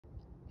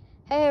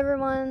Hey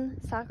everyone,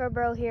 Sakura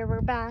Bro here.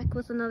 We're back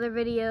with another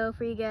video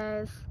for you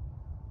guys.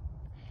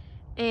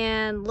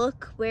 And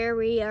look where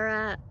we are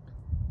at.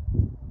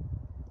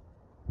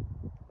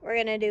 We're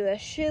gonna do a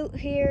shoot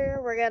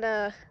here. We're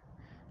gonna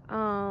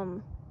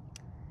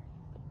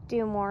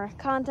do more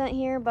content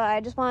here, but I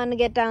just wanted to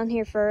get down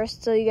here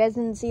first so you guys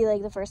didn't see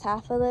like the first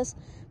half of this.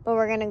 But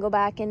we're gonna go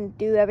back and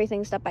do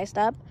everything step by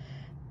step.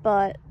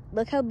 But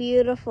look how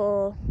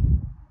beautiful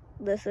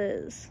this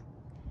is.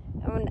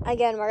 And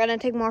again, we're gonna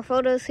take more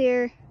photos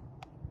here.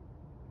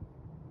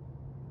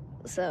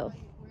 So,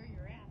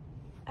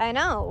 I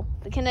know,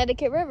 the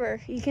Connecticut River.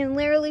 You can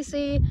literally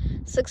see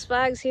Six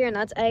Flags here, and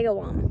that's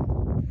Agawam.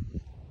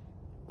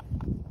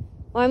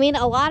 Well, I mean,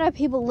 a lot of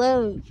people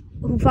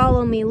who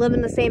follow me live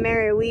in the same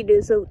area we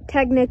do, so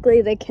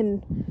technically they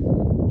can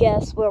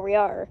guess where we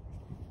are.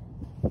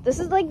 This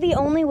is like the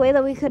only way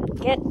that we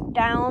could get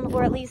down,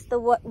 or at least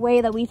the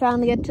way that we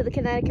found to get to the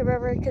Connecticut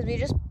River, because we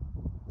just...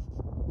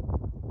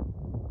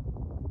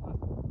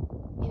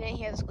 You didn't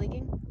hear the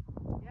squeaking?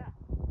 Yeah.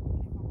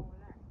 Over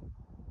there.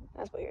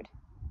 That's weird.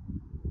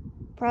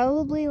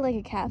 Probably like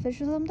a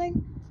catfish or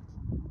something.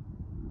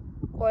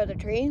 Or the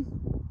tree.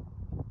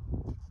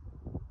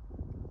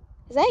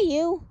 Is that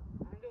you?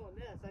 I'm doing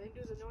this. I didn't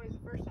do the noise the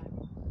first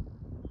time.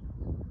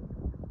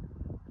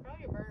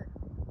 Probably a bird.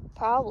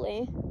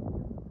 Probably.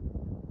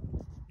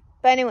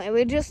 But anyway,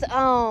 we just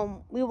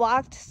we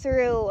walked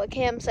through a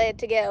campsite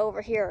to get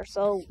over here.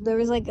 So there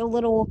was like a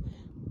little,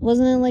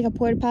 wasn't it like a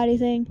porta potty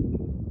thing?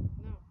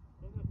 No,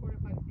 it wasn't a porta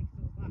potty thing,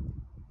 so it's not.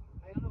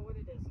 I don't know what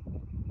it is.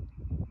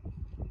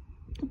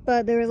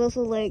 But there was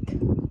also like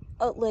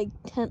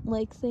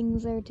tent-like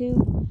things there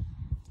too.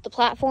 The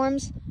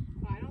platforms.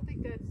 I don't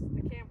think that's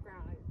the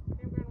campground. The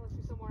campground must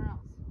be somewhere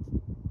else.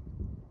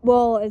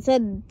 Well, it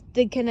said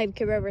the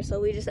Connecticut River, so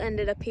we just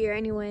ended up here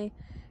anyway.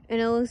 And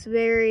it looks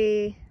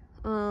very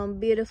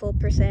beautiful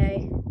per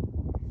se.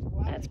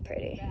 Wow, That's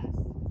pretty. Fast.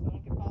 So I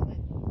can pause it.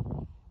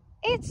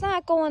 It's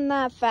not going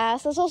that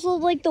fast. It's also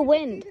like the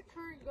wind. See the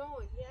current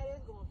going. Yeah, it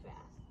is going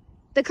fast.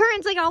 The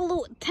current's like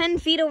all 10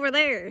 feet over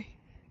there.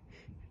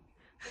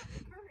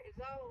 The current is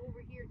all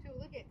over here too.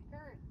 Look at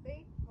current.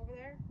 See? Over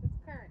there? That's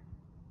current.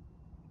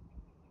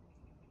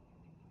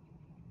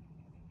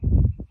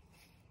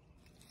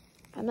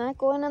 I'm not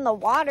going in the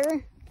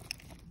water.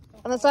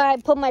 And that's why I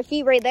put my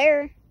feet right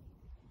there.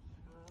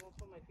 I won't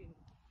put my feet in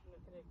the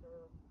Connecticut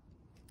River.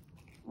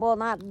 Well,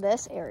 not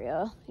this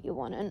area. You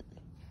wouldn't.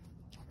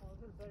 Well,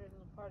 this is better than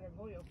the part of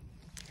Holyoke.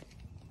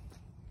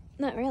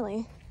 Not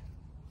really.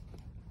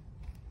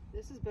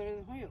 This is better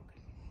than Holyoke.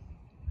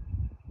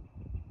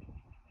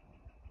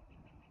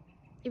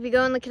 If you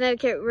go in the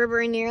Connecticut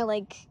River near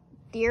like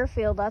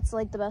Deerfield, that's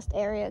like the best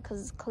area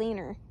because it's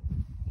cleaner.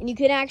 And you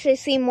can actually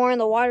see more in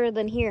the water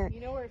than here.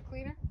 You know where it's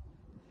cleaner?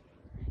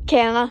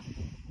 Canada.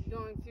 You're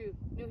going to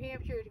New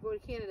Hampshire to go to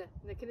Canada.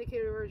 And the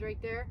Connecticut River is right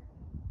there.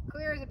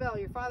 Clear as a bell.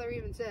 Your father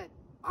even said,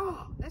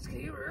 "Oh, that's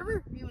Connecticut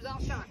River?" He was all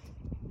shocked.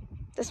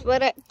 That's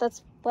what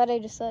I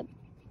just said.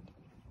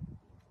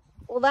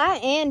 Well,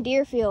 that and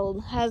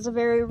Deerfield has a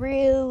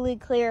really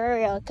clear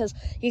area because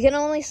you can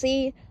only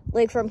see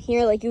like from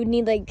here. Like you would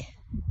need like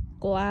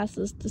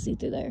glasses to see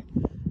through there.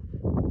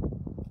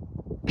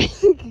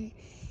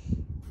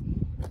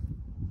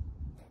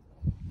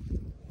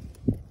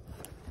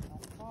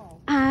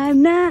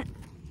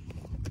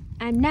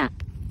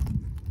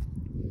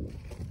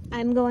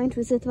 I'm going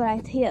to sit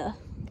right here.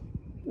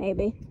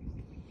 Maybe.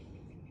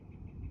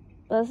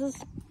 But this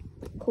is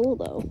cool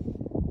though.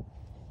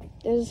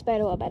 There's a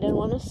spider web. I didn't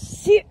want to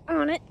sit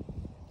on it.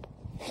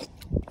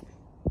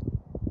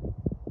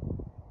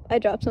 I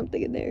dropped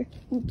something in there.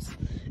 Oops.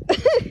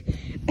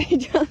 I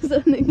dropped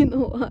something in the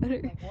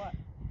water. Like what?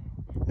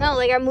 No,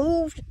 like I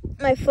moved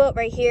my foot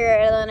right here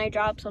and then I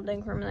dropped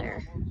something from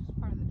there. Well, it's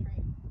part of the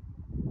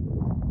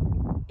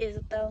tree. Is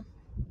it though?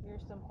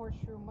 Here's some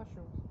horseshoe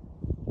mushrooms.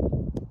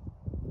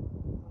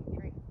 On the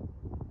tree.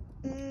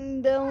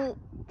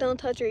 Don't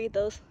touch or eat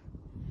those.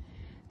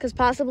 Because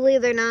possibly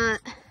they're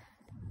not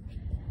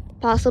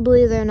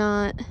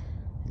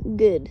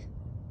good.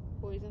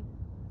 Poison.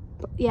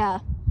 Yeah.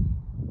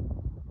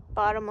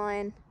 Bottom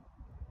line.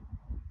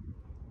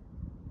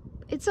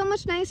 It's so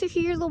much nicer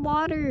here, the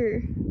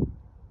water.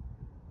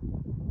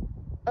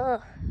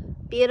 Ugh.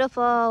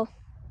 Beautiful.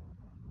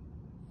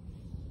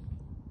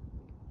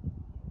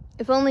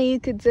 If only you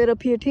could sit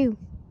up here too.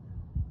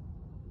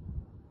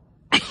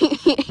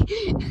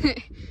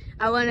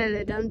 I wanted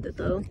to dump it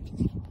though.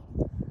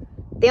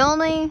 The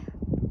only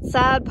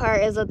sad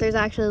part is that there's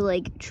actually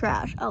like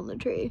trash on the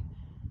tree.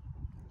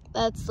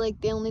 That's like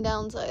the only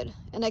downside.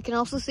 And I can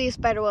also see a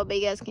spider web, but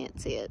you guys can't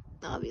see it,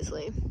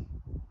 obviously.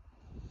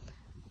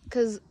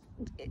 Because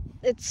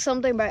it's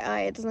something by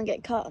eye, it doesn't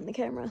get caught on the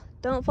camera.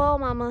 Don't fall,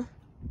 mama.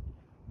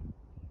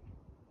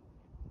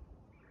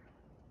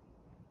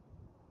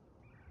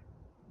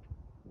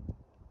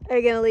 Are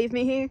you gonna leave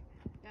me here?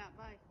 Yeah,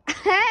 bye.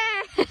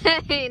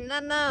 Hey,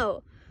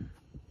 no.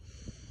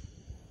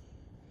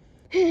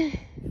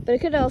 But it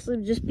could also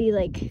just be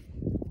like...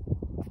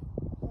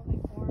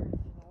 Only corn in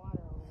the water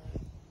over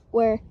there.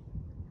 Where?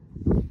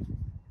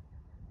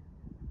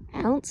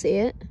 I don't see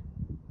it.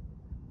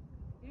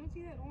 You don't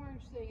see that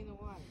orange thing in the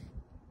water?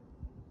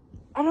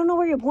 I don't know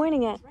where you're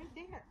pointing at. It's right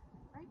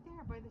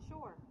there by the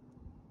shore.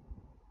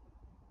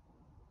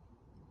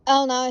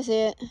 Oh, now I see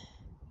it.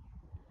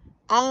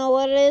 I don't know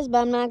what it is, but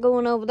I'm not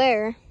going over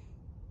there.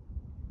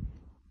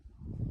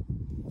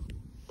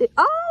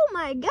 Oh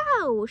my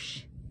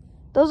gosh!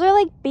 Those are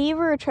like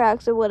beaver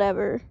tracks or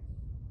whatever.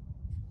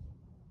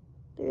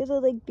 There's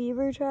like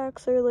beaver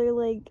tracks or they're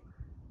like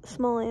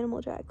small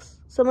animal tracks.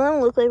 Some of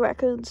them look like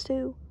raccoons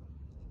too.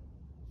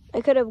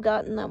 I could have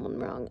gotten that one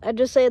wrong. I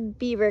just said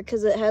beaver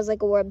because it has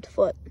like a webbed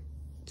foot.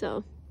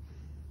 So,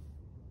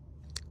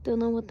 don't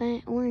know what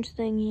that orange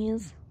thing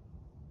is.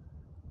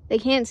 They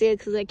can't see it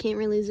because I can't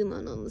really zoom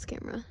in on this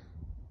camera.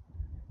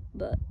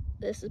 But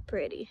this is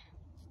pretty.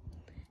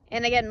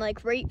 And again,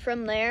 like right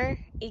from there,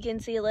 you can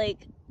see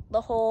like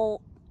the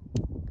whole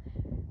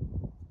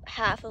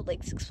half of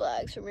like Six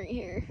Flags from right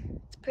here.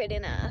 It's pretty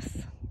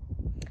nice.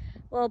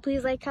 Well,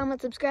 please like, comment,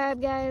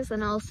 subscribe, guys,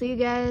 and I'll see you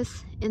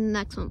guys in the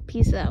next one.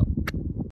 Peace out.